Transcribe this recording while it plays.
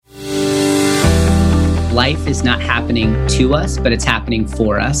life is not happening to us, but it's happening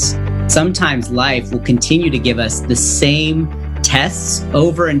for us. Sometimes life will continue to give us the same tests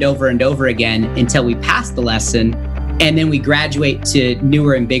over and over and over again until we pass the lesson, and then we graduate to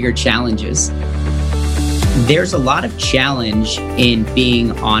newer and bigger challenges. There's a lot of challenge in being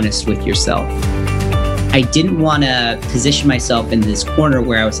honest with yourself. I didn't want to position myself in this corner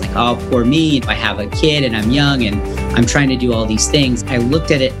where I was like, oh, poor me, I have a kid and I'm young and I'm trying to do all these things. I looked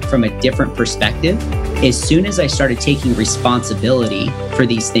at it from a different perspective. As soon as I started taking responsibility for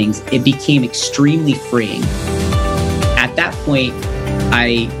these things, it became extremely freeing. At that point,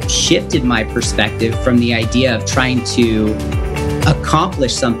 I shifted my perspective from the idea of trying to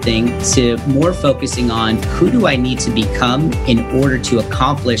accomplish something to more focusing on who do I need to become in order to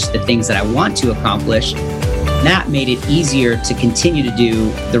accomplish the things that I want to accomplish. That made it easier to continue to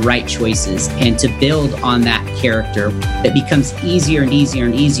do the right choices and to build on that character. It becomes easier and easier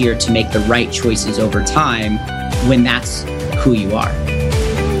and easier to make the right choices over time when that's who you are.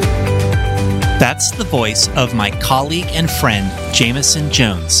 That's the voice of my colleague and friend, Jameson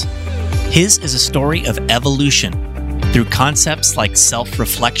Jones. His is a story of evolution through concepts like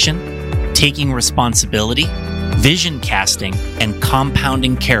self-reflection, taking responsibility, vision casting, and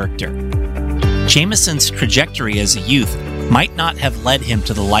compounding character. Jameson's trajectory as a youth might not have led him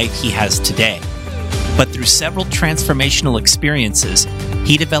to the life he has today, but through several transformational experiences,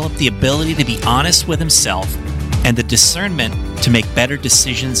 he developed the ability to be honest with himself and the discernment to make better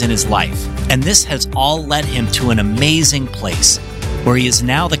decisions in his life. And this has all led him to an amazing place where he is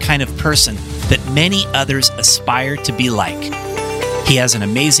now the kind of person that many others aspire to be like. He has an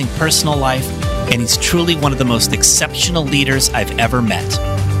amazing personal life, and he's truly one of the most exceptional leaders I've ever met.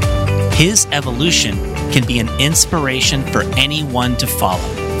 His evolution can be an inspiration for anyone to follow.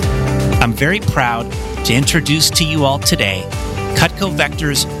 I'm very proud to introduce to you all today Cutco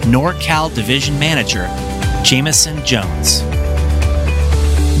Vector's NorCal Division Manager, Jameson Jones.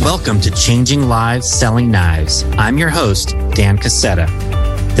 Welcome to Changing Lives Selling Knives. I'm your host, Dan Cassetta.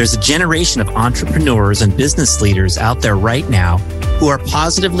 There's a generation of entrepreneurs and business leaders out there right now who are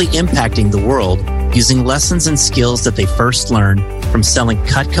positively impacting the world using lessons and skills that they first learned from selling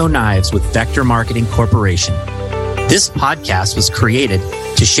Cutco knives with Vector Marketing Corporation. This podcast was created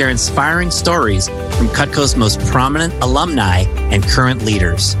to share inspiring stories from Cutco's most prominent alumni and current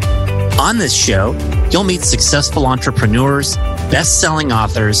leaders. On this show, you'll meet successful entrepreneurs, best-selling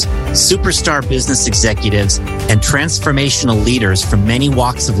authors, superstar business executives, and transformational leaders from many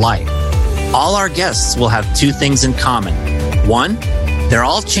walks of life. All our guests will have two things in common. One, they're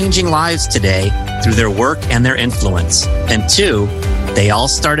all changing lives today through their work and their influence. And two, they all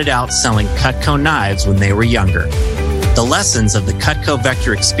started out selling Cutco knives when they were younger. The lessons of the Cutco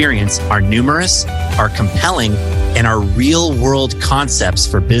Vector experience are numerous, are compelling, and are real-world concepts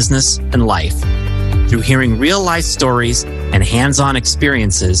for business and life. Through hearing real-life stories and hands-on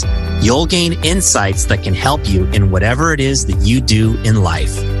experiences, you'll gain insights that can help you in whatever it is that you do in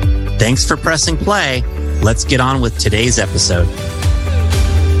life. Thanks for pressing play. Let's get on with today's episode.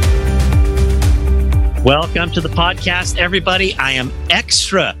 Welcome to the podcast, everybody. I am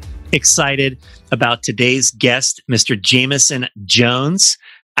extra excited about today's guest, Mr. Jameson Jones.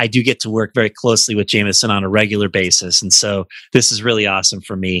 I do get to work very closely with Jameson on a regular basis, and so this is really awesome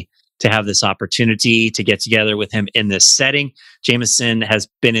for me to have this opportunity to get together with him in this setting. Jameson has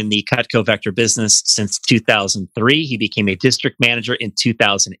been in the Cutco Vector business since 2003. He became a district manager in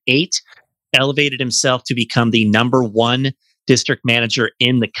 2008, elevated himself to become the number one district manager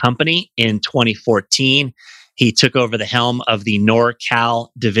in the company in 2014. He took over the helm of the NorCal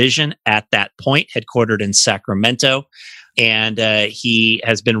division at that point, headquartered in Sacramento. And he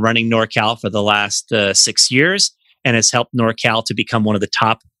has been running NorCal for the last 6 years and has helped NorCal to become one of the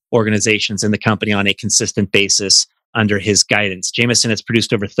top organizations in the company on a consistent basis under his guidance. Jameson has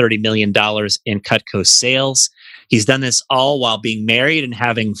produced over $30 million in Cutco sales. He's done this all while being married and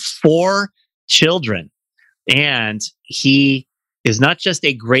having 4 children. And he is not just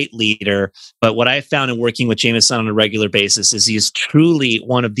a great leader, but what I've found in working with Jameson on a regular basis is he's truly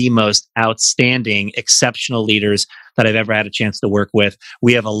one of the most outstanding, exceptional leaders that I've ever had a chance to work with.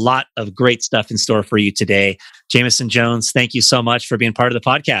 We have a lot of great stuff in store for you today. Jameson Jones, thank you so much for being part of the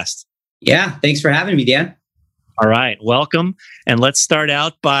podcast. Yeah, thanks for having me, Dan. All right, welcome. And let's start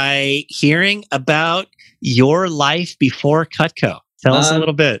out by hearing about your life before Cutco. Tell us a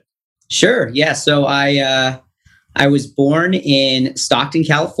little bit. Sure. Yeah. So I was born in Stockton,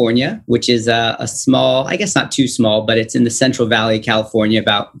 California, which is a small, I guess not too small, but it's in the Central Valley of California,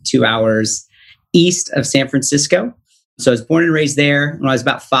 about 2 hours east of San Francisco. So I was born and raised there. When I was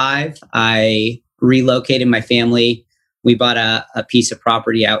about 5, I relocated my family We bought a piece of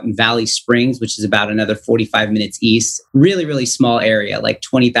property out in Valley Springs, which is about another 45 minutes east. Really, really small area, like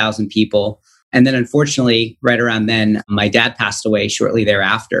 20,000 people. And then unfortunately, right around then, my dad passed away shortly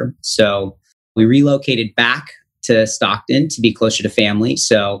thereafter. So we relocated back to Stockton to be closer to family.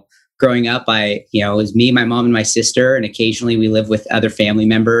 So growing up, it was me, my mom, and my sister. And occasionally we lived with other family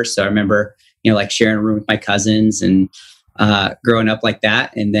members. So I remember, like sharing a room with my cousins and growing up like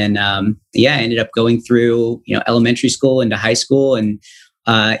that. And then, I ended up going through, elementary school into high school, and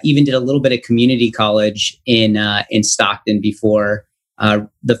even did a little bit of community college in Stockton before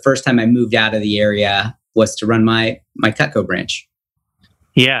the first time I moved out of the area was to run my Cutco branch.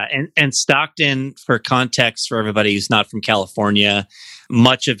 Yeah. And Stockton, for context for everybody who's not from California,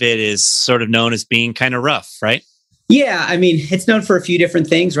 much of it is sort of known as being kind of rough, right? Yeah, I mean, it's known for a few different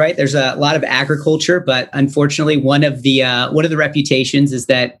things, right? There's a lot of agriculture, but unfortunately, one of the reputations is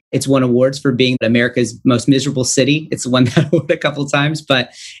that it's won awards for being America's most miserable city. It's one that I won a couple of times,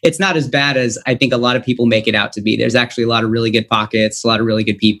 but it's not as bad as I think a lot of people make it out to be. There's actually a lot of really good pockets, a lot of really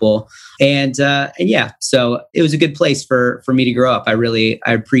good people, and yeah, so it was a good place for me to grow up. I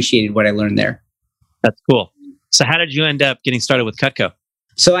appreciated what I learned there. That's cool. So, how did you end up getting started with Cutco?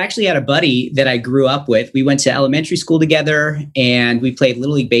 So I actually had a buddy that I grew up with. We went to elementary school together and we played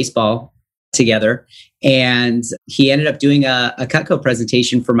Little League Baseball together. And he ended up doing a Cutco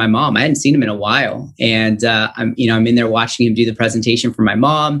presentation for my mom. I hadn't seen him in a while. And I'm in there watching him do the presentation for my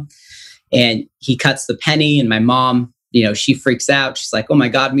mom. And he cuts the penny, and my mom, she freaks out. She's like, "Oh my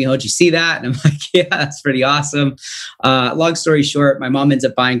God, Mijo, did you see that?" And I'm like, "Yeah, that's pretty awesome." Long story short, my mom ends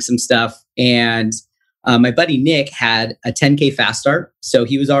up buying some stuff, and my buddy Nick had a 10K fast start. So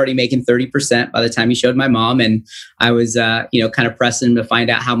he was already making 30% by the time he showed my mom. And I was, kind of pressing him to find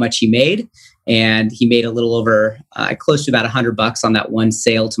out how much he made. And he made a little over, close to about $100 on that one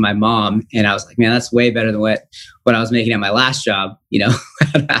sale to my mom. And I was like, man, that's way better than what I was making at my last job.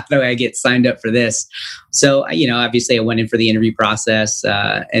 How do I get signed up for this? So, obviously I went in for the interview process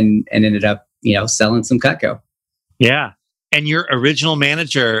and ended up, selling some Cutco. Yeah. And your original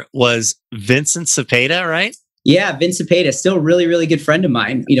manager was Vincent Cepeda, right? Yeah, Vince Cepeda, still a really, really good friend of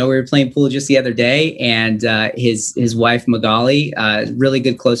mine. We were playing pool just the other day, and his wife Magali, really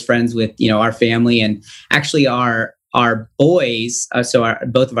good close friends with our family, and actually our boys.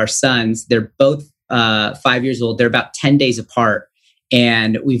 Both of our sons, they're both 5 years old. They're about 10 days apart,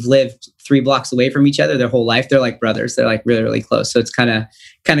 and we've lived 3 blocks away from each other their whole life. They're like brothers. They're like really, really close. So it's kind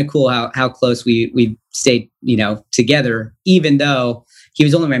of cool how close we stayed, together, even though he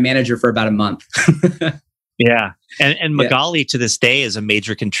was only my manager for about a month. Yeah. And Magali to this day is a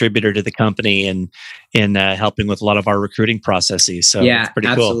major contributor to the company and in helping with a lot of our recruiting processes. So yeah, it's pretty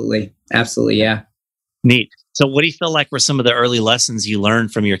absolutely. cool. Absolutely. Yeah. Neat. So what do you feel like were some of the early lessons you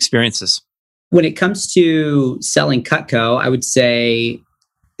learned from your experiences? When it comes to selling Cutco, I would say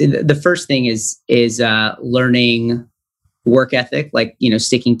the first thing is learning work ethic, like,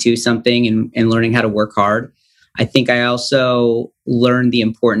 sticking to something and learning how to work hard. I think I also learned the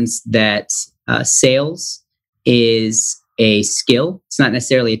importance that sales is a skill. It's not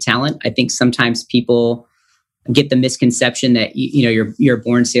necessarily a talent. I think sometimes people get the misconception that you're a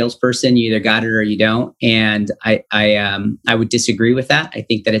born salesperson. You either got it or you don't. And I would disagree with that. I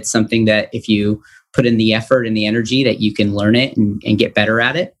think that it's something that if you put in the effort and the energy, that you can learn it and get better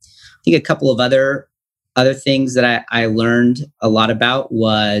at it. I think a couple of other things that I learned a lot about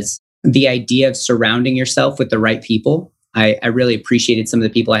was the idea of surrounding yourself with the right people. I really appreciated some of the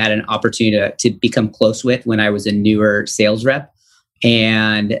people I had an opportunity to become close with when I was a newer sales rep.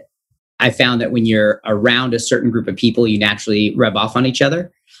 And I found that when you're around a certain group of people, you naturally rub off on each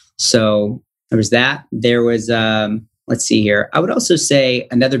other. So there was that. There was, let's see here. I would also say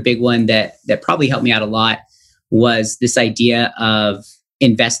another big one that probably helped me out a lot was this idea of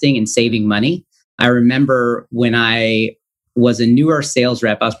investing and saving money. I remember when I was a newer sales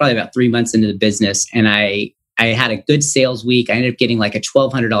rep, I was probably about 3 months into the business, and I had a good sales week. I ended up getting like a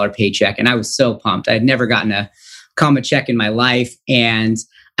 $1,200 paycheck, and I was so pumped. I had never gotten a comma check in my life. And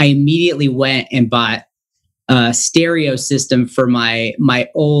I immediately went and bought a stereo system for my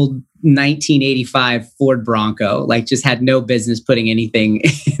old 1985 Ford Bronco. Like, just had no business putting anything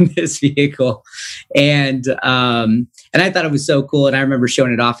in this vehicle. And I thought it was so cool. And I remember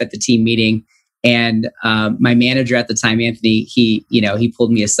showing it off at the team meeting. And my manager at the time, Anthony, he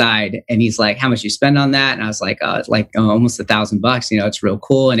pulled me aside and he's like, "How much you spend on that?" And I was like, "Oh, it's like almost $1,000. It's real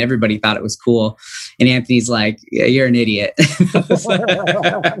cool." And everybody thought it was cool. And Anthony's like, "Yeah, you're an idiot."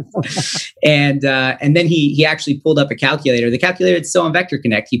 And then he actually pulled up a calculator. The calculator is still on Vector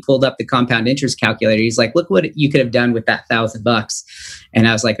Connect. He pulled up the compound interest calculator. He's like, "Look what you could have done with that $1,000." And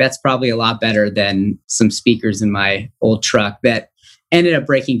I was like, "That's probably a lot better than some speakers in my old truck that ended up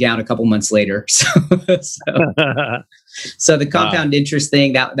breaking down a couple months later." So the compound interest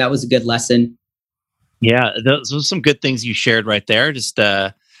thing, that was a good lesson. Yeah, those are some good things you shared right there. Just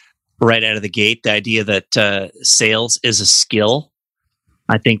right out of the gate, the idea that sales is a skill.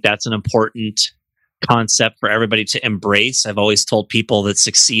 I think that's an important concept for everybody to embrace. I've always told people that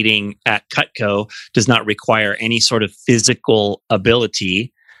succeeding at Cutco does not require any sort of physical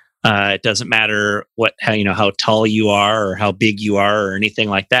ability. It doesn't matter how tall you are or how big you are or anything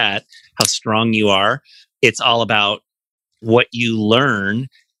like that, how strong you are. It's all about what you learn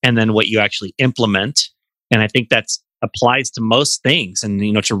and then what you actually implement. And I think that applies to most things. And,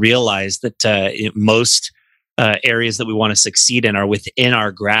 to realize that most areas that we want to succeed in are within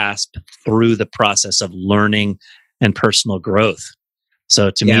our grasp through the process of learning and personal growth. So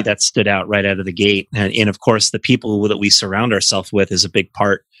to me, that stood out right out of the gate. And of course, the people that we surround ourselves with is a big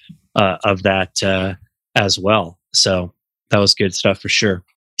part of that as well. So that was good stuff for sure.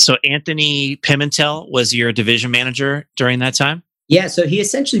 So Anthony Pimentel was your division manager during that time? Yeah, so he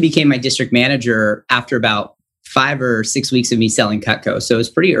essentially became my district manager after about 5 or 6 weeks of me selling Cutco. So it was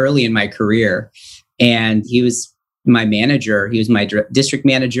pretty early in my career. And he was my manager. He was my district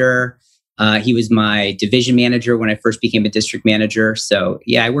manager. He was my division manager when I first became a district manager. So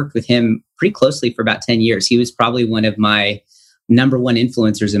yeah, I worked with him pretty closely for about 10 years. He was probably one of my number one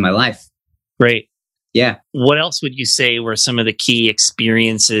influencers in my life. Great. Yeah. What else would you say were some of the key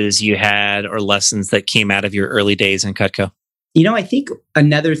experiences you had or lessons that came out of your early days in Cutco? I think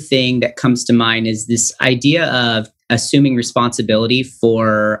another thing that comes to mind is this idea of assuming responsibility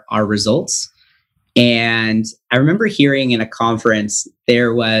for our results. And I remember hearing in a conference,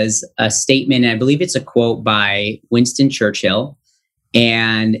 there was a statement, and I believe it's a quote by Winston Churchill.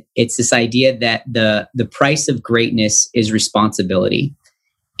 And it's this idea that the price of greatness is responsibility.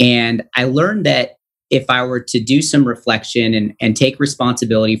 And I learned that if I were to do some reflection and take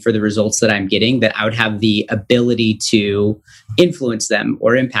responsibility for the results that I'm getting, that I would have the ability to influence them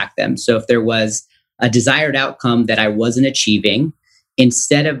or impact them. So if there was a desired outcome that I wasn't achieving,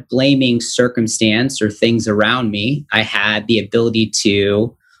 instead of blaming circumstance or things around me, I had the ability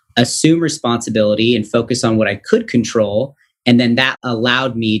to assume responsibility and focus on what I could control. And then that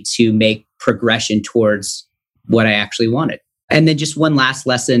allowed me to make progression towards what I actually wanted. And then just one last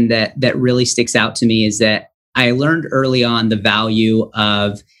lesson that really sticks out to me is that I learned early on the value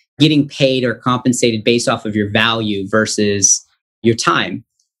of getting paid or compensated based off of your value versus your time.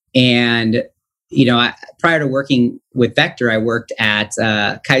 And, prior to working with Vector, I worked at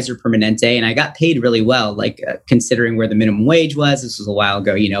Kaiser Permanente, and I got paid really well, considering where the minimum wage was. This was a while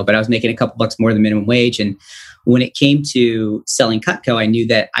ago, but I was making a couple bucks more than minimum wage. And when it came to selling Cutco, I knew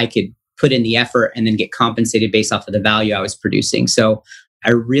that I could put in the effort and then get compensated based off of the value I was producing. So I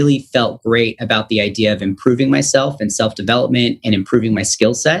really felt great about the idea of improving myself and self-development and improving my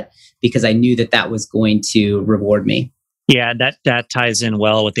skill set because I knew that was going to reward me. Yeah, that ties in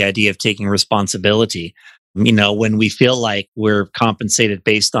well with the idea of taking responsibility. When we feel like we're compensated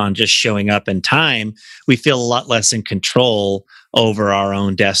based on just showing up in time, we feel a lot less in control over our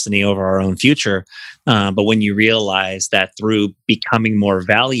own destiny, over our own future. But when you realize that through becoming more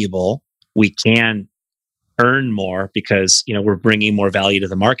valuable, we can earn more because we're bringing more value to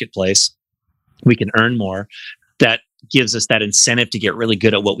the marketplace. We can earn more. That gives us that incentive to get really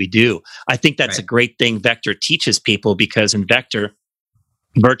good at what we do. I think that's a great thing Vector teaches people, because in Vector,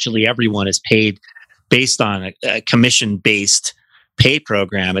 virtually everyone is paid based on a commission-based pay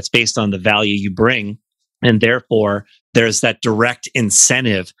program. It's based on the value you bring. And therefore, there's that direct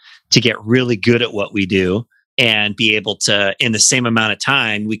incentive to get really good at what we do and be able to, in the same amount of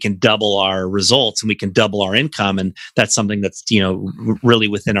time, we can double our results and we can double our income. And that's something that's, really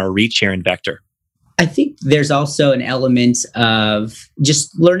within our reach here in Vector. I think there's also an element of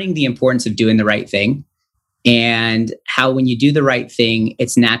just learning the importance of doing the right thing, and how when you do the right thing,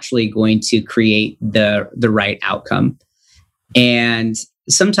 it's naturally going to create the right outcome. And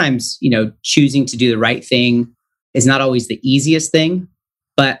sometimes, choosing to do the right thing is not always the easiest thing.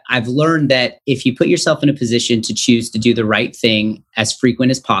 But I've learned that if you put yourself in a position to choose to do the right thing as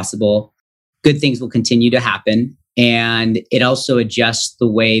frequent as possible, good things will continue to happen. And it also adjusts the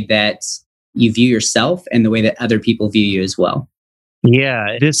way that you view yourself and the way that other people view you as well.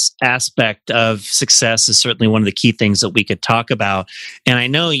 Yeah, this aspect of success is certainly one of the key things that we could talk about. And I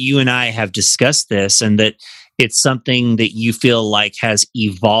know you and I have discussed this, and that it's something that you feel like has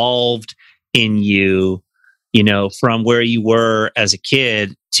evolved in you, from where you were as a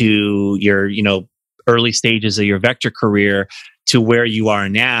kid to your, early stages of your vector career to where you are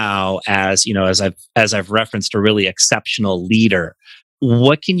now as, as I've referenced, a really exceptional leader.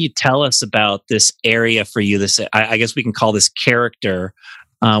 What can you tell us about this area for you? This, I guess we can call this character.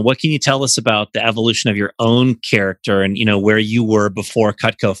 What can you tell us about the evolution of your own character and, where you were before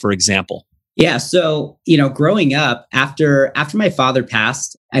Cutco, for example? Yeah. So, growing up after my father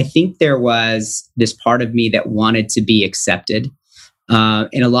passed, I think there was this part of me that wanted to be accepted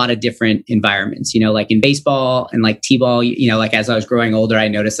in a lot of different environments, like in baseball and like T-ball, like as I was growing older, I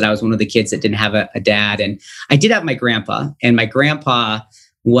noticed that I was one of the kids that didn't have a dad. And I did have my grandpa, and my grandpa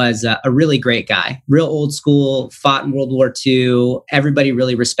was a really great guy, real old school, fought in World War II. Everybody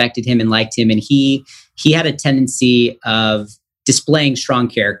really respected him and liked him. And he had a tendency of displaying strong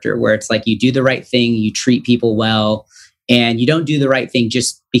character where it's like you do the right thing, you treat people well, and you don't do the right thing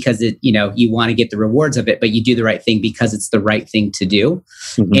just because you want to get the rewards of it, but you do the right thing because it's the right thing to do.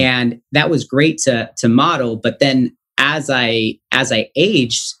 Mm-hmm. And that was great to model. But then as I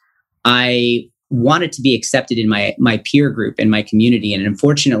aged, I wanted to be accepted in my peer group and my community. And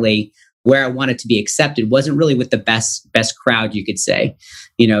unfortunately, where I wanted to be accepted wasn't really with the best crowd, you could say.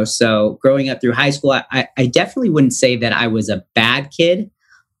 So growing up through high school, I definitely wouldn't say that I was a bad kid,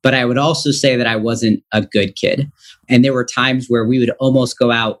 but I would also say that I wasn't a good kid. And there were times where we would almost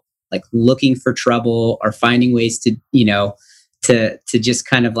go out like looking for trouble or finding ways to, to just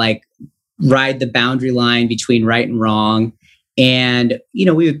kind of like ride the boundary line between right and wrong. And,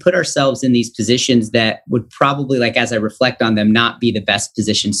 we would put ourselves in these positions that would probably, like, as I reflect on them, not be the best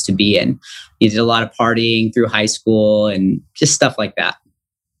positions to be in. You did a lot of partying through high school and just stuff like that.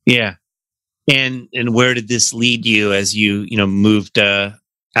 Yeah. And where did this lead you as you, moved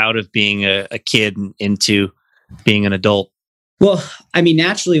out of being a kid and into being an adult? Well, I mean,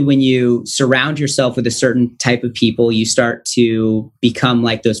 naturally, when you surround yourself with a certain type of people, you start to become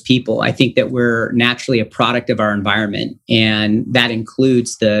like those people. I think that we're naturally a product of our environment, and that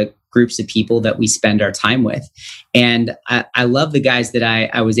includes the groups of people that we spend our time with. And I love the guys that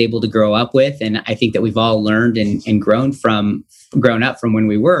I was able to grow up with, and I think that we've all learned and grown up from when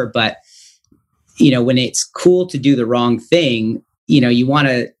we were. But, when it's cool to do the wrong thing, you want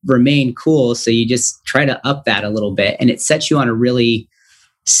to remain cool. So you just try to up that a little bit, and it sets you on a really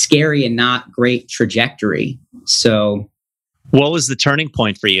scary and not great trajectory. So what was the turning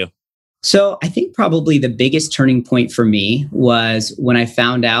point for you? So I think probably the biggest turning point for me was when I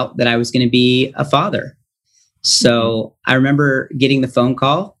found out that I was going to be a father. So I remember getting the phone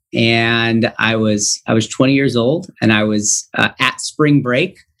call, and I was 20 years old, and I was at spring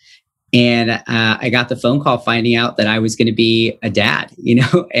break. And I got the phone call finding out that I was going to be a dad,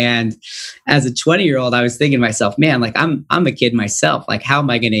 and as a 20-year-old, I was thinking to myself, man, like I'm a kid myself. Like, how am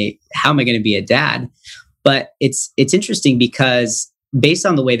I going to be a dad? But it's interesting because based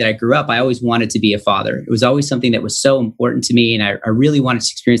on the way that I grew up, I always wanted to be a father. It was always something that was so important to me. And I really wanted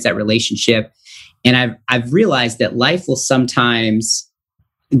to experience that relationship. And I've realized that life will sometimes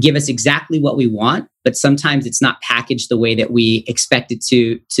give us exactly what we want, but sometimes it's not packaged the way that we expect it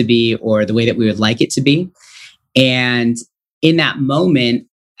to be, or the way that we would like it to be. And in that moment,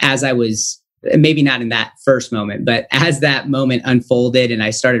 as I was, maybe not in that first moment, but as that moment unfolded and I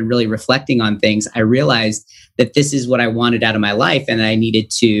started really reflecting on things, I realized that this is what I wanted out of my life. And I needed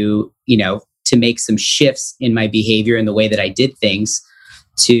to, to make some shifts in my behavior and the way that I did things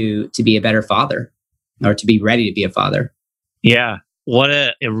to be a better father, or to be ready to be a father. Yeah. What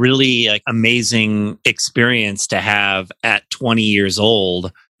a really amazing experience to have at 20 years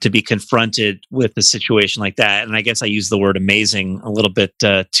old, to be confronted with a situation like that. And I guess I use the word amazing a little bit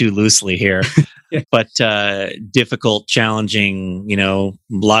too loosely here, but difficult, challenging, a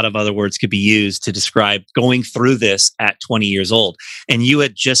lot of other words could be used to describe going through this at 20 years old. And you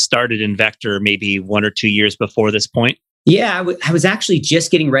had just started in Vector maybe 1 or 2 years before this point? Yeah, I was actually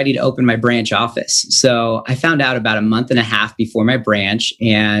just getting ready to open my branch office. So I found out about a month and a half before my branch,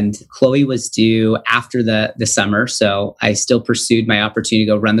 and Chloe was due after the summer. So I still pursued my opportunity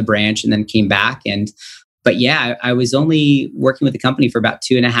to go run the branch, and then came back. But yeah, I was only working with the company for about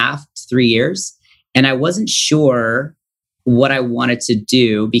 2.5 to 3 years. And I wasn't sure what I wanted to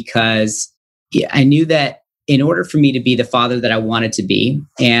do, because I knew that in order for me to be the father that I wanted to be,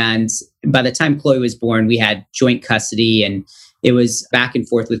 and by the time Chloe was born, we had joint custody, and it was back and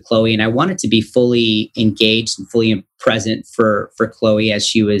forth with Chloe. And I wanted to be fully engaged and fully present for Chloe as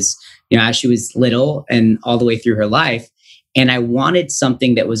she was little and all the way through her life. And I wanted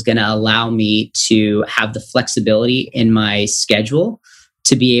something that was going to allow me to have the flexibility in my schedule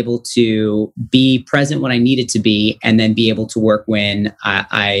to be able to be present when I needed to be, and then be able to work when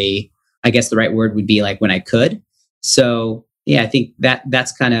I guess the right word would be like when I could. So yeah, I think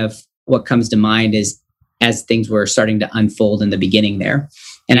that's kind of what comes to mind is as things were starting to unfold in the beginning there.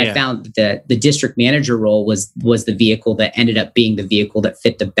 And I found that the district manager role was the vehicle that ended up being the vehicle that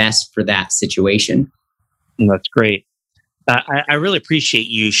fit the best for that situation. That's great. I really appreciate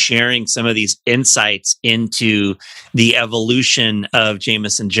you sharing some of these insights into the evolution of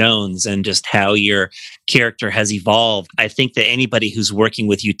Jameson Jones and just how your character has evolved. I think that anybody who's working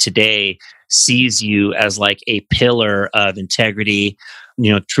with you today sees you as like a pillar of integrity,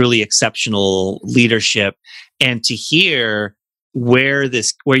 truly exceptional leadership. And to hear where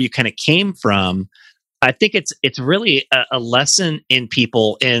you kind of came from, I think it's really a lesson in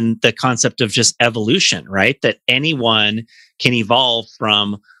people in the concept of just evolution, right? That anyone can evolve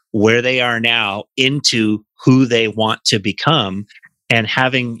from where they are now into who they want to become. And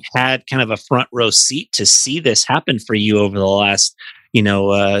having had kind of a front row seat to see this happen for you over the last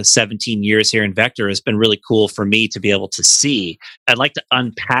 17 years here in Vector has been really cool for me to be able to see. I'd like to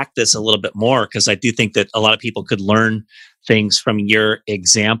unpack this a little bit more because I do think that a lot of people could learn things from your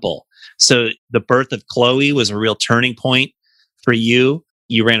example. So the birth of Chloe was a real turning point for you.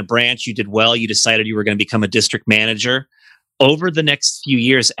 You ran a branch, you did well, you decided you were going to become a district manager. Over the next few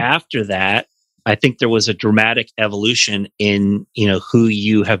years after that, I think there was a dramatic evolution in, who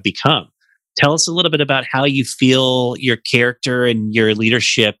you have become. Tell us a little bit about how you feel your character and your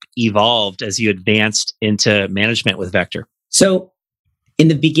leadership evolved as you advanced into management with Vector. So in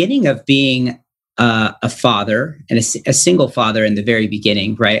the beginning of being a father and a single father in the very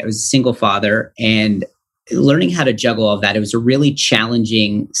beginning, right? I was a single father and learning how to juggle all of that. It was a really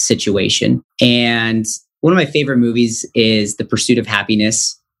challenging situation. And one of my favorite movies is The Pursuit of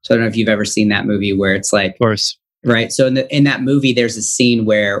Happiness. So I don't know if you've ever seen that movie where it's like, of course. Right. So in that movie, there's a scene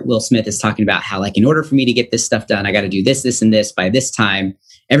where Will Smith is talking about how, like, in order for me to get this stuff done, I got to do this, this, and this by this time.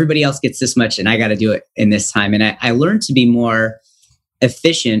 Everybody else gets this much and I got to do it in this time. And I learned to be more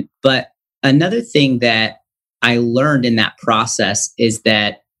efficient. But another thing that I learned in that process is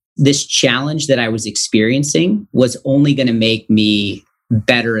that this challenge that I was experiencing was only going to make me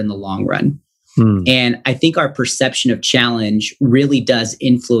better in the long run. And I think our perception of challenge really does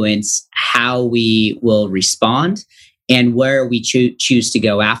influence how we will respond and where we choose to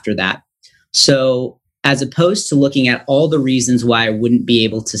go after that. So as opposed to looking at all the reasons why I wouldn't be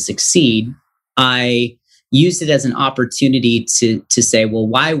able to succeed, I used it as an opportunity to say, well,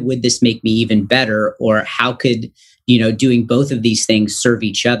 why would this make me even better? Or how could, doing both of these things serve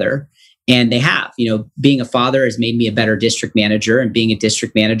each other? And they have, being a father has made me a better district manager, and being a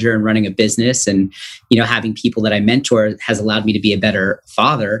district manager and running a business and, having people that I mentor has allowed me to be a better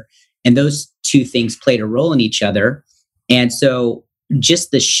father. And those two things played a role in each other. And so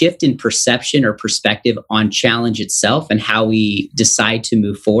just the shift in perception or perspective on challenge itself and how we decide to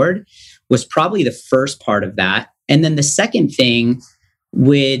move forward was probably the first part of that. And then the second thing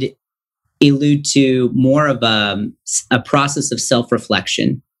would allude to more of a process of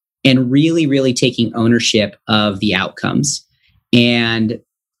self-reflection and really, really taking ownership of the outcomes. And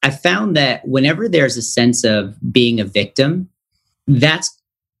I found that whenever there's a sense of being a victim, that's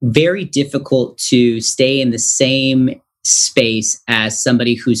very difficult to stay in the same space as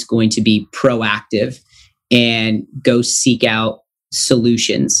somebody who's going to be proactive and go seek out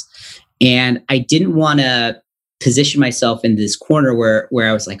solutions. And I didn't want to position myself in this corner where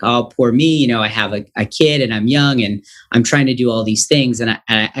I was like, oh, poor me, I have a kid and I'm young and I'm trying to do all these things. And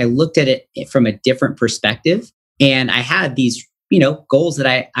I looked at it from a different perspective. And I had these, goals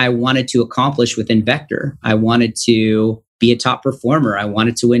that I wanted to accomplish within Vector. I wanted to be a top performer. I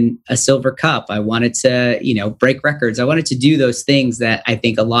wanted to win a silver cup. I wanted to, break records. I wanted to do those things that I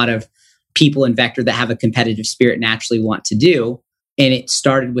think a lot of people in Vector that have a competitive spirit naturally want to do. And it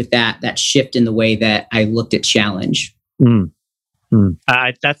started with that shift in the way that I looked at challenge.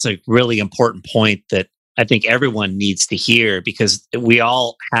 That's a really important point that I think everyone needs to hear, because we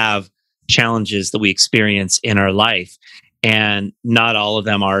all have challenges that we experience in our life. And not all of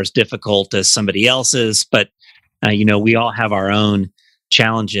them are as difficult as somebody else's, but we all have our own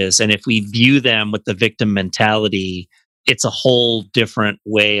challenges. And if we view them with the victim mentality, it's a whole different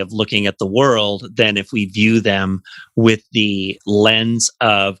way of looking at the world than if we view them with the lens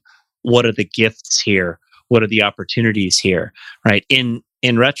of what are the gifts here? What are the opportunities here? Right? In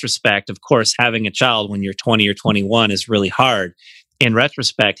retrospect, of course, having a child when you're 20 or 21 is really hard. In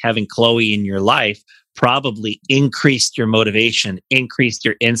retrospect, having Chloe in your life probably increased your motivation, increased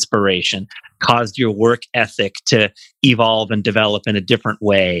your inspiration, caused your work ethic to evolve and develop in a different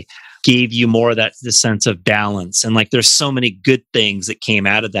way, gave you more of that the sense of balance. And like there's so many good things that came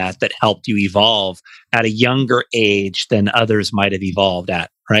out of that that helped you evolve at a younger age than others might have evolved at,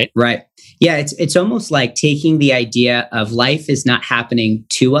 right? Right. Yeah, it's almost like taking the idea of life is not happening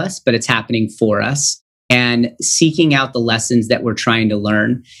to us, but it's happening for us, and seeking out the lessons that we're trying to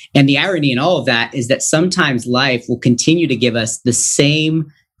learn. And the irony in all of that is that sometimes life will continue to give us the same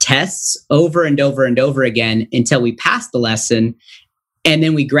tests over and over and over again until we pass the lesson, and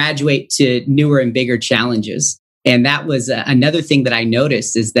then we graduate to newer and bigger challenges. And that was another thing that I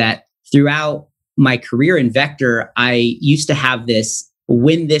noticed, is that throughout my career in Vector, I used to have this,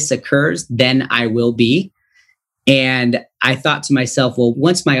 when this occurs, then I will be. And I thought to myself, well,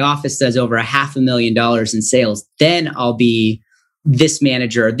 once my office does over $500,000 in sales, then I'll be this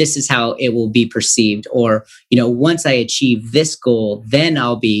manager. This is how it will be perceived. Or, once I achieve this goal, then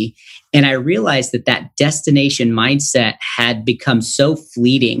I'll be. And I realized that destination mindset had become so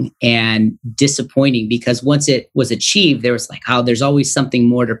fleeting and disappointing, because once it was achieved, there was like, oh, there's always something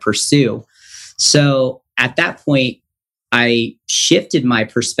more to pursue. So at that point, I shifted my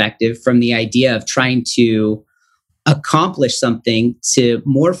perspective from the idea of trying to accomplish something to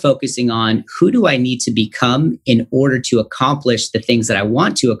more focusing on who do I need to become in order to accomplish the things that I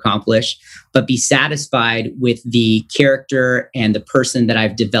want to accomplish, but be satisfied with the character and the person that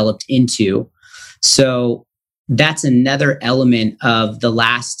I've developed into. So that's another element of the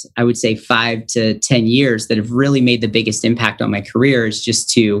last, I would say, 5 to 10 years that have really made the biggest impact on my career, is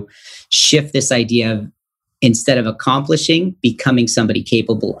just to shift this idea of, instead of accomplishing, becoming somebody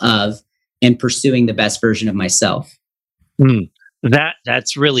capable of, and pursuing the best version of myself.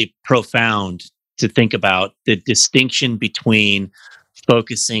 That's really profound to think about, the distinction between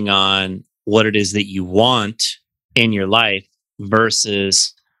focusing on what it is that you want in your life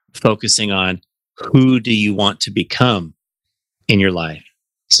versus focusing on who do you want to become in your life,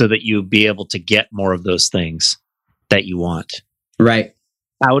 so that you'll be able to get more of those things that you want. Right.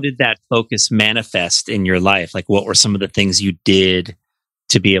 How did that focus manifest in your life? Like, what were some of the things you did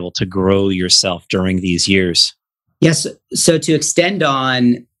to be able to grow yourself during these years? Yes. So to extend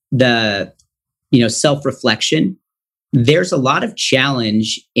on the, self-reflection, there's a lot of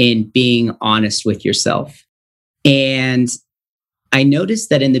challenge in being honest with yourself. And I noticed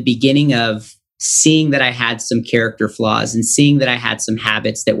that in the beginning of seeing that I had some character flaws and seeing that I had some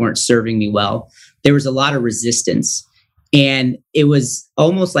habits that weren't serving me well, there was a lot of resistance. And it was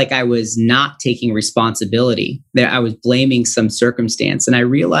almost like I was not taking responsibility, that I was blaming some circumstance. And I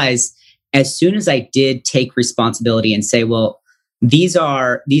realized as soon as I did take responsibility and say, well, these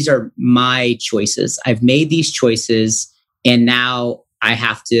are my choices. I've made these choices, and now I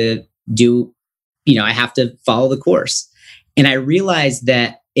have to I have to follow the course. And I realized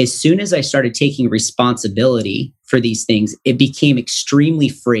that as soon as I started taking responsibility for these things, it became extremely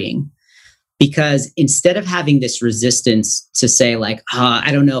freeing. Because instead of having this resistance to say like,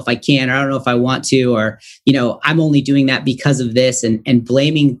 I don't know if I can, or I don't know if I want to, or, I'm only doing that because of this, and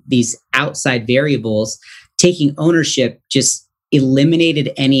blaming these outside variables, taking ownership just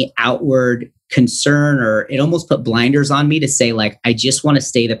eliminated any outward concern, or it almost put blinders on me to say like, I just want to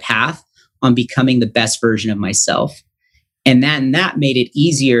stay the path on becoming the best version of myself. And that made it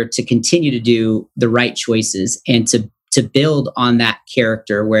easier to continue to do the right choices and to build on that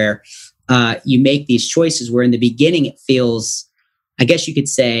character where you make these choices where in the beginning it feels, I guess you could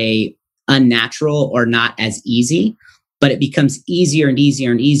say, unnatural or not as easy, but it becomes easier and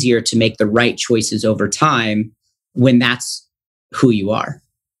easier and easier to make the right choices over time when that's who you are.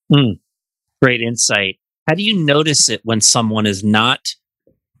 Great insight. How do you notice it when someone is not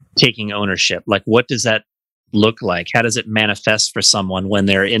taking ownership? Like, what does that look like? How does it manifest for someone when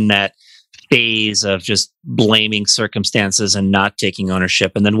they're in that phase of just blaming circumstances and not taking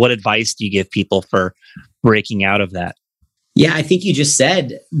ownership? And then what advice do you give people for breaking out of that? Yeah, I think you just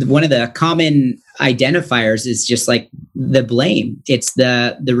said one of the common identifiers is just like the blame. It's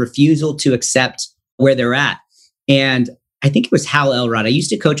the refusal to accept where they're at. And I think it was Hal Elrod. I used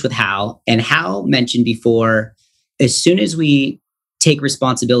to coach with Hal, and Hal mentioned before, as soon as we take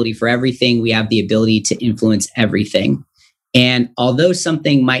responsibility for everything, we have the ability to influence everything. And although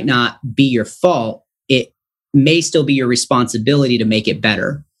something might not be your fault, it may still be your responsibility to make it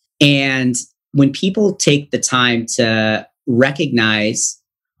better. And when people take the time to recognize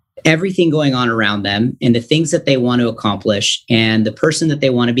everything going on around them and the things that they want to accomplish and the person that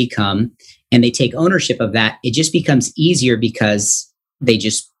they want to become, and they take ownership of that, it just becomes easier because they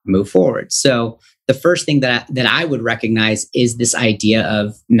just move forward. So the first thing that I would recognize is this idea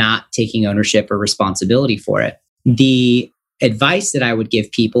of not taking ownership or responsibility for it. The advice that I would give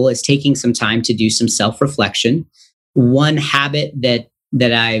people is taking some time to do some self-reflection. One habit that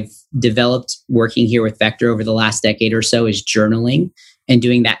I've developed working here with Vector over the last decade or so is journaling and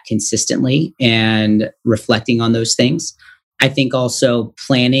doing that consistently and reflecting on those things. I think also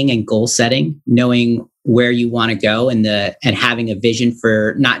planning and goal setting, knowing where you want to go and having a vision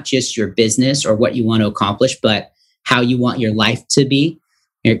for not just your business or what you want to accomplish, but how you want your life to be.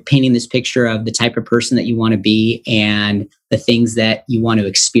 You're painting this picture of the type of person that you want to be and the things that you want to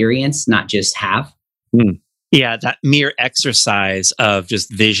experience, not just have. Yeah, that mere exercise of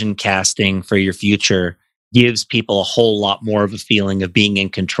just vision casting for your future gives people a whole lot more of a feeling of being in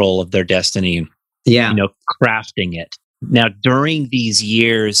control of their destiny. Yeah. Crafting it. Now, during these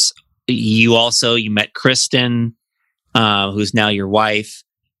years, you met Kristen, who's now your wife,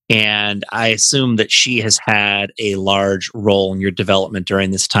 and I assume that she has had a large role in your development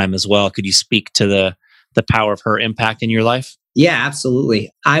during this time as well. Could you speak to the power of her impact in your life? Yeah, absolutely.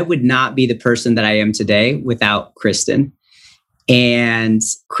 I would not be the person that I am today without Kristen. And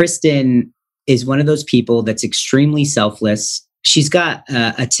Kristen is one of those people that's extremely selfless. She's got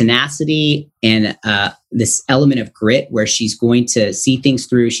a tenacity and this element of grit where she's going to see things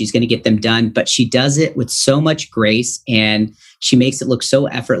through. She's going to get them done, but she does it with so much grace and she makes it look so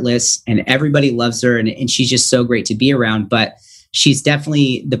effortless and everybody loves her and she's just so great to be around. But she's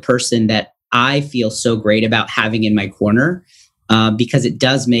definitely the person that I feel so great about having in my corner because it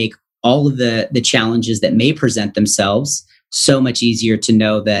does make all of the challenges that may present themselves so much easier to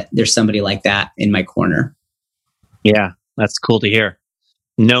know that there's somebody like that in my corner. Yeah. That's cool to hear.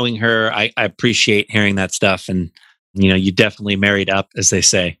 Knowing her, I appreciate hearing that stuff. And, you definitely married up, as they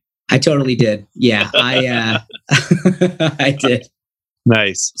say. I totally did. Yeah, I did.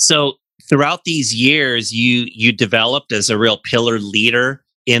 Nice. So throughout these years, you developed as a real pillar leader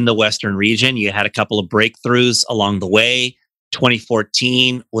in the Western region. You had a couple of breakthroughs along the way.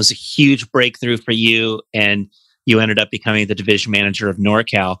 2014 was a huge breakthrough for you, and you ended up becoming the division manager of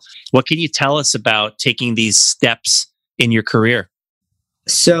NorCal. What can you tell us about taking these steps in your career?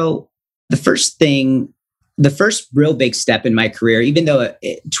 So the first real big step in my career, even though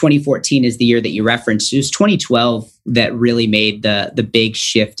 2014 is the year that you referenced, it was 2012 that really made the big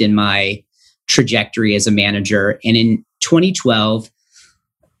shift in my trajectory as a manager. And in 2012,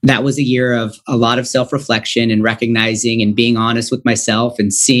 that was a year of a lot of self-reflection and recognizing and being honest with myself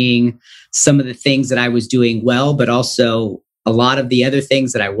and seeing some of the things that I was doing well, but also a lot of the other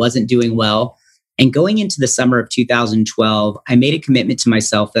things that I wasn't doing well. And going into the summer of 2012, I made a commitment to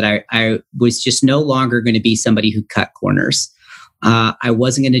myself that I was just no longer going to be somebody who cut corners. I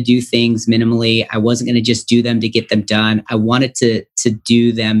wasn't going to do things minimally. I wasn't going to just do them to get them done. I wanted to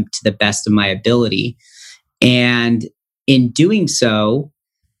do them to the best of my ability. And in doing so,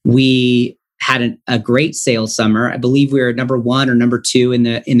 we had a great sales summer. I believe we were number 1 or number 2 in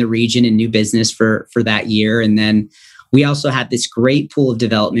the region in new business for that year. And then we also had this great pool of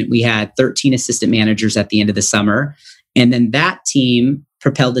development. We had 13 assistant managers at the end of the summer. And then that team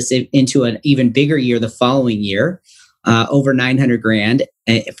propelled us into an even bigger year the following year, over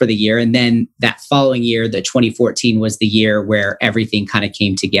 $900,000 for the year. And then that following year, the 2014 was the year where everything kind of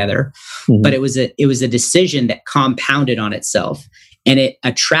came together. Mm-hmm. But it was a decision that compounded on itself. And it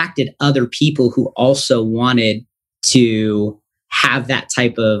attracted other people who also wanted to have that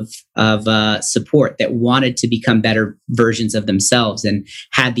type of support, that wanted to become better versions of themselves and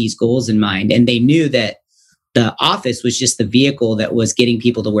had these goals in mind. And they knew that the office was just the vehicle that was getting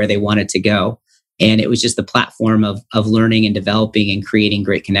people to where they wanted to go. And it was just the platform of learning and developing and creating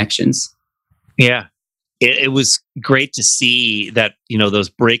great connections. Yeah. It was great to see that, those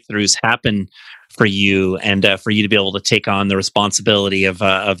breakthroughs happen for you and for you to be able to take on the responsibility of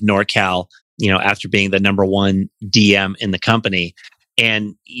NorCal, after being the number 1 DM in the company.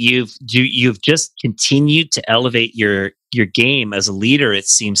 And you've just continued to elevate your game as a leader, it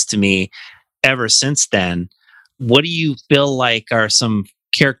seems to me, ever since then. What do you feel like are some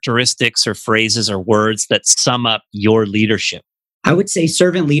characteristics or phrases or words that sum up your leadership? I would say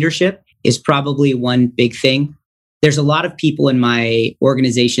servant leadership is probably one big thing. There's a lot of people in my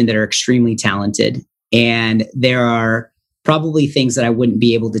organization that are extremely talented, and there are probably things that I wouldn't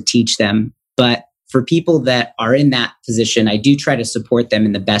be able to teach them. But for people that are in that position, I do try to support them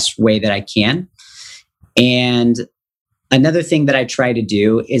in the best way that I can. And another thing that I try to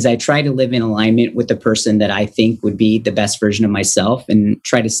do is I try to live in alignment with the person that I think would be the best version of myself, and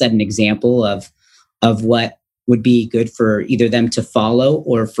try to set an example of what would be good for either them to follow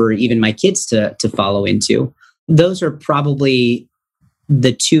or for even my kids to follow into. Those are probably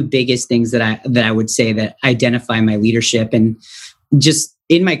the two biggest things that I would say that identify my leadership. And just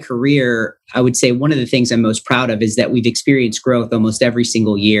in my career, I would say one of the things I'm most proud of is that we've experienced growth almost every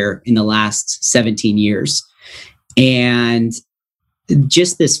single year in the last 17 years. And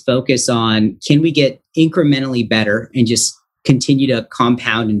just this focus on, can we get incrementally better and just continue to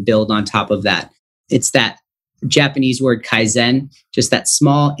compound and build on top of that? It's that Japanese word kaizen, just that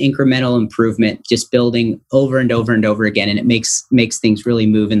small incremental improvement, just building over and over and over again. And it makes things really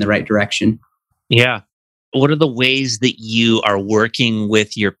move in the right direction. Yeah. What are the ways that you are working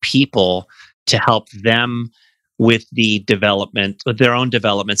with your people to help them with the development, with their own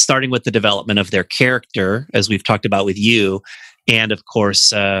development, starting with the development of their character, as we've talked about with you, and of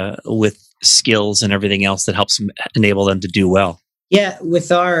course, with skills and everything else that helps enable them to do well? Yeah,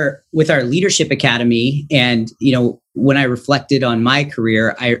 with our Leadership Academy, and when I reflected on my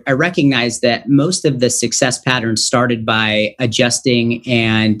career, I recognized that most of the success patterns started by adjusting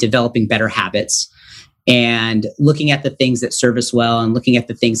and developing better habits, and looking at the things that serve us well, and looking at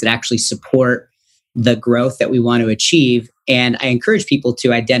the things that actually support the growth that we want to achieve. And I encourage people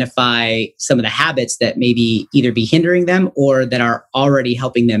to identify some of the habits that maybe either be hindering them or that are already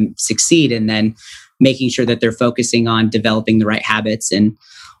helping them succeed, and then making sure that they're focusing on developing the right habits. And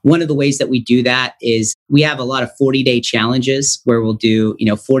one of the ways that we do that is we have a lot of 40-day challenges where we'll do,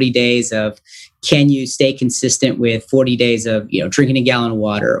 40 days of, can you stay consistent with 40 days of, drinking a gallon of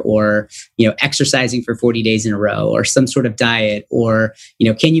water, or, exercising for 40 days in a row, or some sort of diet, or,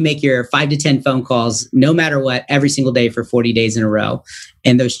 can you make your 5 to 10 phone calls no matter what every single day for 40 days in a row?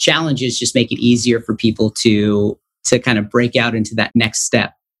 And those challenges just make it easier for people to kind of break out into that next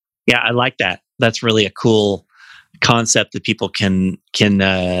step. Yeah, I like that. That's really a cool concept that people can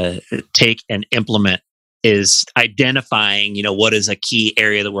take and implement, is identifying, what is a key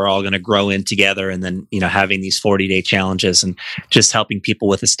area that we're all going to grow in together, and then, having these 40-day challenges and just helping people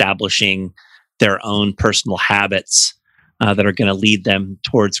with establishing their own personal habits that are going to lead them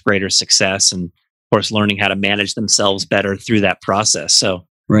towards greater success, and of course, learning how to manage themselves better through that process. So,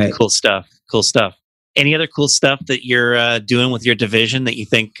 right. Cool stuff. Any other cool stuff that you're doing with your division that you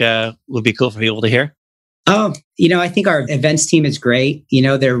think would be cool for people to hear? Oh, I think our events team is great.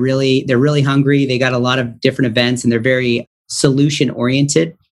 They're really hungry. They got a lot of different events, and they're very solution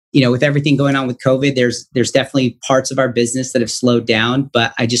oriented. With everything going on with COVID, there's definitely parts of our business that have slowed down,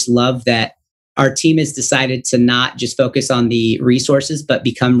 but I just love that our team has decided to not just focus on the resources, but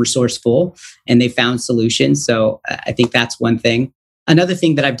become resourceful, and they found solutions. So I think that's one thing. Another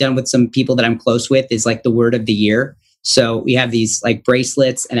thing that I've done with some people that I'm close with is like the word of the year. So we have these like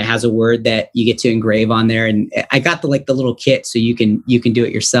bracelets, and it has a word that you get to engrave on there. And I got the little kit so you can do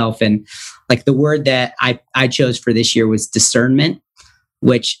it yourself. And like the word that I chose for this year was discernment,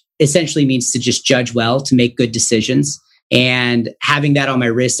 which essentially means to just judge well, to make good decisions. And having that on my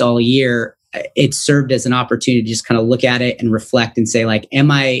wrist all year, it served as an opportunity to just kind of look at it and reflect and say, like, am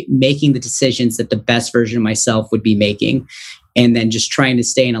I making the decisions that the best version of myself would be making? And then just trying to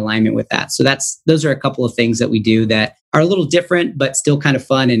stay in alignment with that. So those are a couple of things that we do that are a little different, but still kind of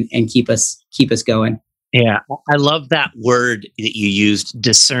fun and keep us going. Yeah. I love that word that you used,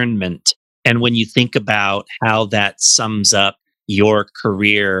 discernment. And when you think about how that sums up your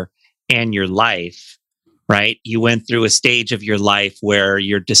career and your life, right? You went through a stage of your life where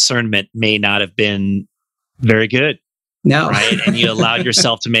your discernment may not have been very good. No. Right. And you allowed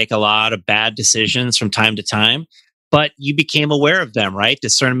yourself to make a lot of bad decisions from time to time. But you became aware of them, right?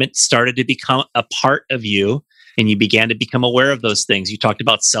 Discernment started to become a part of you, and you began to become aware of those things. You talked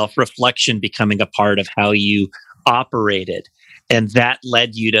about self-reflection becoming a part of how you operated, and that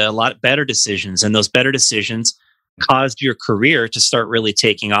led you to a lot better decisions. And those better decisions caused your career to start really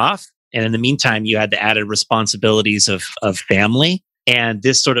taking off. And in the meantime, you had the added responsibilities of family, and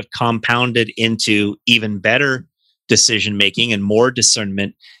this sort of compounded into even better decision-making and more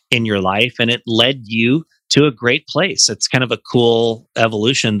discernment in your life, and it led you to a great place. It's kind of a cool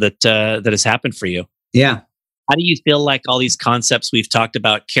evolution that has happened for you. Yeah. How do you feel like all these concepts we've talked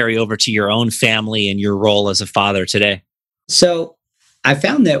about carry over to your own family and your role as a father today? So I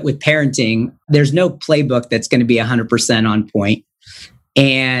found that with parenting, there's no playbook that's going to be 100% on point.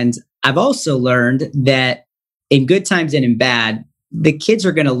 And I've also learned that in good times and in bad, the kids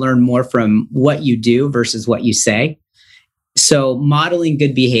are going to learn more from what you do versus what you say. So modeling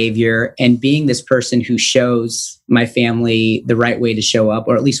good behavior and being this person who shows my family the right way to show up,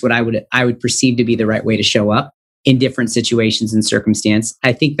 or at least what I would perceive to be the right way to show up in different situations and circumstance.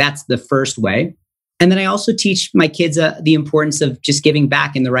 I think that's the first way. And then I also teach my kids the importance of just giving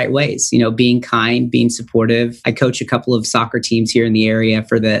back in the right ways, being kind, being supportive. I coach a couple of soccer teams here in the area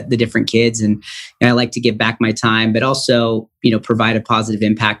for the different kids. And I like to give back my time, but also, provide a positive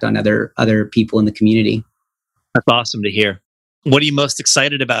impact on other people in the community. That's awesome to hear. What are you most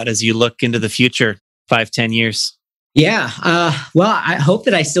excited about as you look into the future, 5-10 years? Yeah. Well, I hope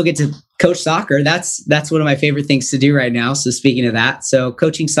that I still get to coach soccer. That's one of my favorite things to do right now. So speaking of that, so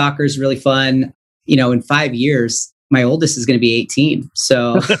coaching soccer is really fun. In 5 years, my oldest is going to be 18.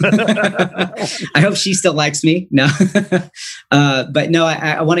 So I hope she still likes me. No, but no,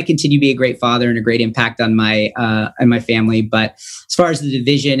 I want to continue to be a great father and a great impact on my family. But as far as the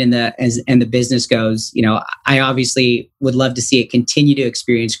division and the business goes, I obviously would love to see it continue to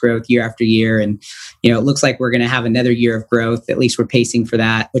experience growth year after year. And, it looks like we're going to have another year of growth. At least we're pacing for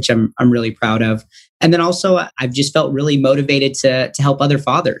that, which I'm really proud of. And then also, I've just felt really motivated to help other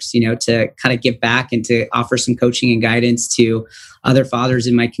fathers, to kind of give back and to offer some coaching and guidance to other fathers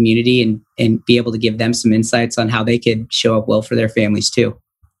in my community and be able to give them some insights on how they could show up well for their families too.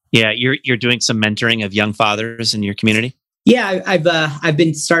 Yeah, you're doing some mentoring of young fathers in your community? Yeah, I've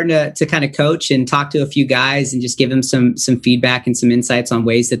been starting to kind of coach and talk to a few guys and just give them some feedback and some insights on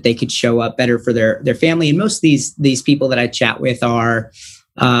ways that they could show up better for their family. And most of these people that I chat with are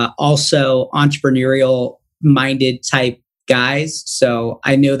also entrepreneurial minded type guys. So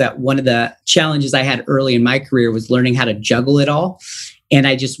I know that one of the challenges I had early in my career was learning how to juggle it all. And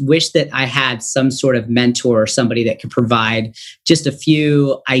I just wish that I had some sort of mentor or somebody that could provide just a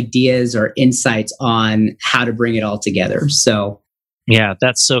few ideas or insights on how to bring it all together. So, yeah,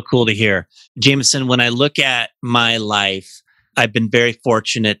 that's so cool to hear. Jameson, when I look at my life, I've been very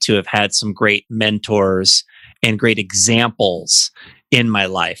fortunate to have had some great mentors and great examples in my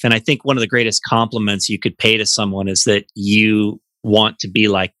life. And I think one of the greatest compliments you could pay to someone is that you want to be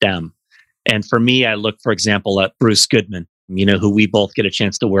like them. And for me, I look, for example, at Bruce Goodman, who we both get a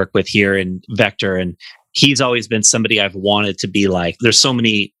chance to work with here in Vector. And he's always been somebody I've wanted to be like. There's so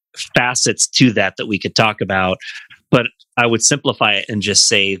many facets to that we could talk about, but I would simplify it and just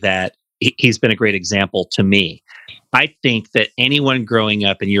say that he's been a great example to me. I think that anyone growing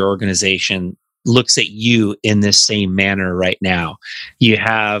up in your organization looks at you in this same manner right now. You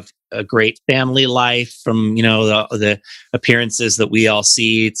have a great family life from, the appearances that we all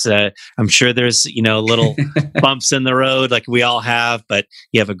see. It's I'm sure there's, little bumps in the road like we all have, but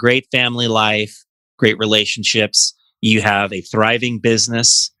you have a great family life, great relationships. You have a thriving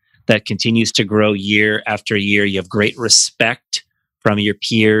business that continues to grow year after year. You have great respect from your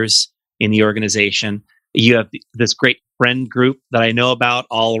peers in the organization. You have this great friend group that I know about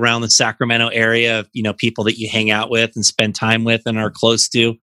all around the Sacramento area of, people that you hang out with and spend time with and are close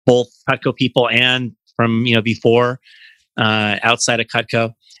to, both Cutco people and from, before, outside of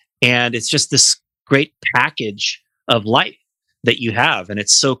Cutco. And it's just this great package of life that you have. And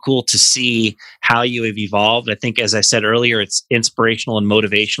it's so cool to see how you have evolved. I think, as I said earlier, it's inspirational and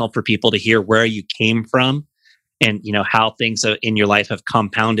motivational for people to hear where you came from and, how things in your life have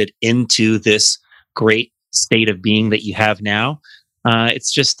compounded into this great state of being that you have now.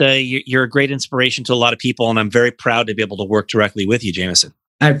 It's just you're a great inspiration to a lot of people, and I'm very proud to be able to work directly with you, Jameson.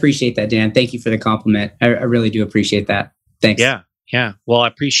 I appreciate that, Dan. Thank you for the compliment. I really do appreciate that. Thanks. Yeah. Well, I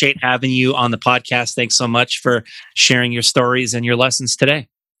appreciate having you on the podcast. Thanks so much for sharing your stories and your lessons today.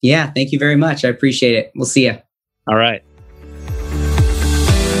 Yeah, thank you very much. I appreciate it. We'll see you. All right.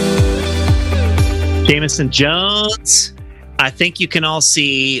 Jameson Jones. I think you can all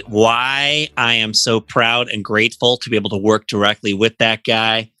see why I am so proud and grateful to be able to work directly with that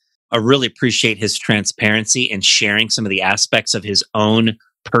guy. I really appreciate his transparency and sharing some of the aspects of his own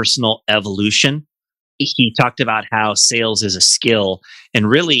personal evolution. He talked about how sales is a skill, and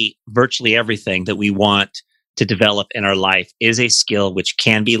really virtually everything that we want to develop in our life is a skill which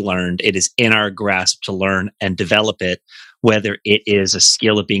can be learned. It is in our grasp to learn and develop it, whether it is a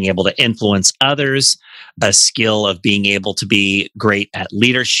skill of being able to influence others, a skill of being able to be great at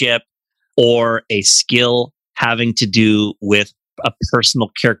leadership, or a skill having to do with a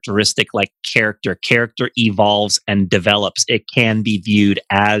personal characteristic like character. Character evolves and develops. It can be viewed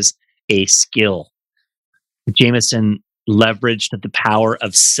as a skill. Jameson leveraged the power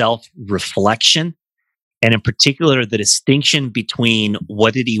of self-reflection, and in particular, the distinction between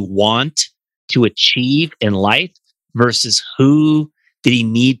what did he want to achieve in life versus who did he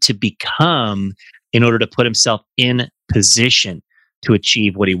need to become in order to put himself in position to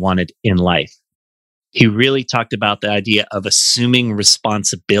achieve what he wanted in life. He really talked about the idea of assuming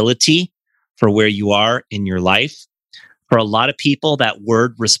responsibility for where you are in your life. For a lot of people, that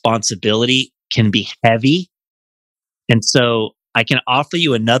word responsibility can be heavy. And so I can offer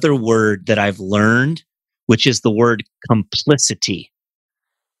you another word that I've learned, which is the word complicity.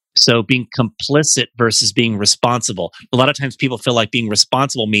 So being complicit versus being responsible. A lot of times people feel like being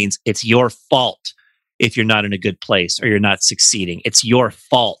responsible means it's your fault if you're not in a good place or you're not succeeding. It's your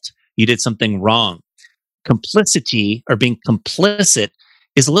fault. You did something wrong. Complicity or being complicit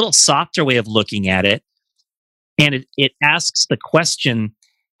is a little softer way of looking at it. And it asks the question,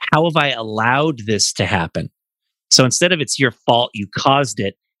 how have I allowed this to happen? So instead of it's your fault, you caused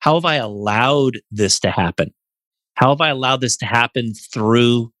it, how have I allowed this to happen? How have I allowed this to happen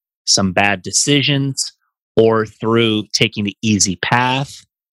through some bad decisions or through taking the easy path?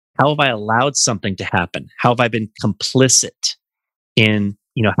 How have I allowed something to happen? How have I been complicit in,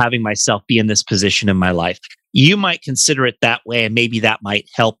 having myself be in this position in my life? You might consider it that way, and maybe that might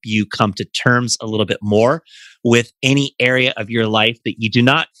help you come to terms a little bit more with any area of your life that you do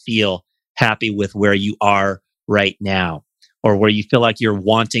not feel happy with where you are right now, or where you feel like you're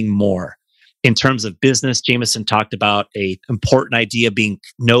wanting more. In terms of business, Jameson talked about an important idea being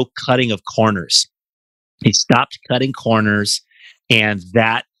no cutting of corners. He stopped cutting corners, and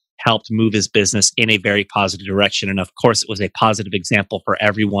that helped move his business in a very positive direction. And of course, it was a positive example for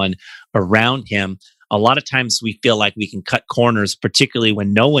everyone around him. A lot of times we feel like we can cut corners, particularly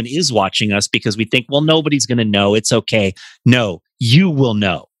when no one is watching us, because we think, well, nobody's going to know. It's okay. No, you will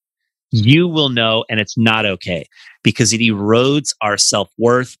know. You will know, and it's not okay, because it erodes our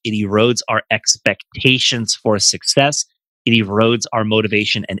self-worth. It erodes our expectations for success. It erodes our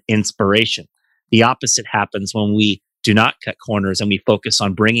motivation and inspiration. The opposite happens when we do not cut corners and we focus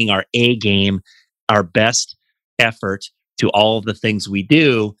on bringing our A game, our best effort to all of the things we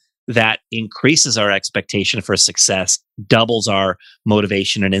do. That increases our expectation for success, doubles our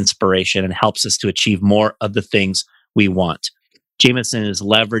motivation and inspiration, and helps us to achieve more of the things we want. Jameson is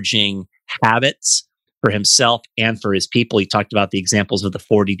leveraging habits for himself and for his people. He talked about the examples of the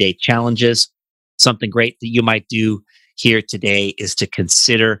 40-day challenges. Something great that you might do here today is to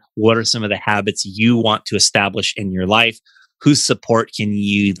consider what are some of the habits you want to establish in your life. Whose support can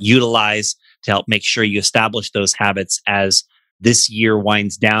you utilize to help make sure you establish those habits as this year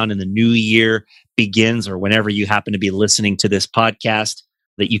winds down and the new year begins, or whenever you happen to be listening to this podcast,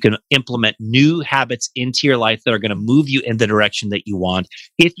 that you can implement new habits into your life that are going to move you in the direction that you want.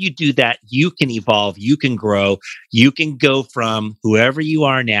 If you do that, you can evolve, you can grow, you can go from whoever you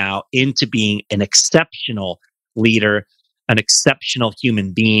are now into being an exceptional leader, an exceptional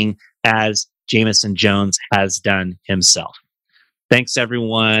human being, as Jameson Jones has done himself. Thanks,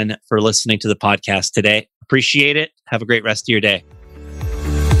 everyone, for listening to the podcast today. Appreciate it. Have a great rest of your day.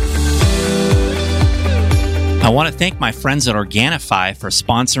 I want to thank my friends at Organifi for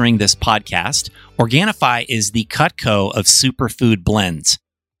sponsoring this podcast. Organifi is the Cutco of superfood blends.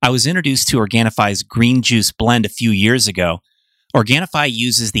 I was introduced to Organifi's green juice blend a few years ago. Organifi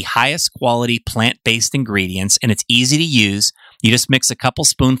uses the highest quality plant-based ingredients, and it's easy to use. You just mix a couple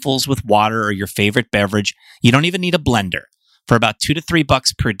spoonfuls with water or your favorite beverage. You don't even need a blender. For about $2 to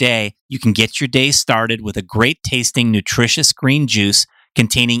 $3 per day, you can get your day started with a great tasting, nutritious green juice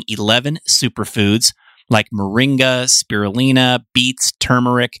containing 11 superfoods like moringa, spirulina, beets,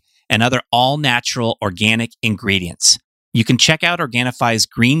 turmeric, and other all-natural organic ingredients. You can check out Organifi's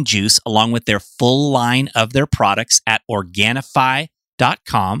green juice along with their full line of their products at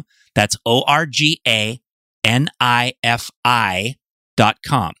Organifi.com. That's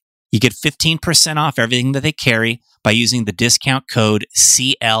ORGANIFI.com. You get 15% off everything that they carry by using the discount code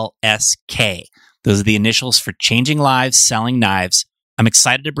CLSK. Those are the initials for Changing Lives, Selling Knives. I'm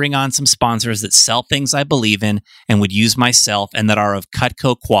excited to bring on some sponsors that sell things I believe in and would use myself and that are of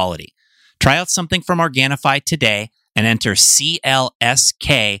Cutco quality. Try out something from Organifi today and enter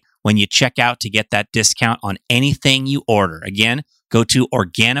CLSK when you check out to get that discount on anything you order. Again, go to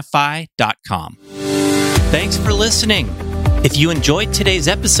Organifi.com. Thanks for listening. If you enjoyed today's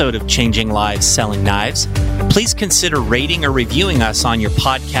episode of Changing Lives, Selling Knives, please consider rating or reviewing us on your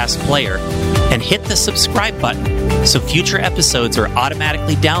podcast player and hit the subscribe button so future episodes are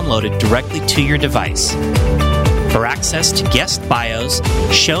automatically downloaded directly to your device. For access to guest bios,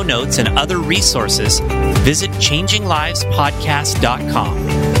 show notes, and other resources, visit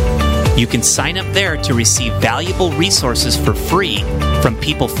ChangingLivesPodcast.com. You can sign up there to receive valuable resources for free from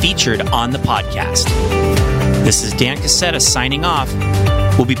people featured on the podcast. This is Dan Cassetta signing off.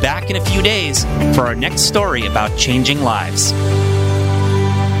 We'll be back in a few days for our next story about changing lives.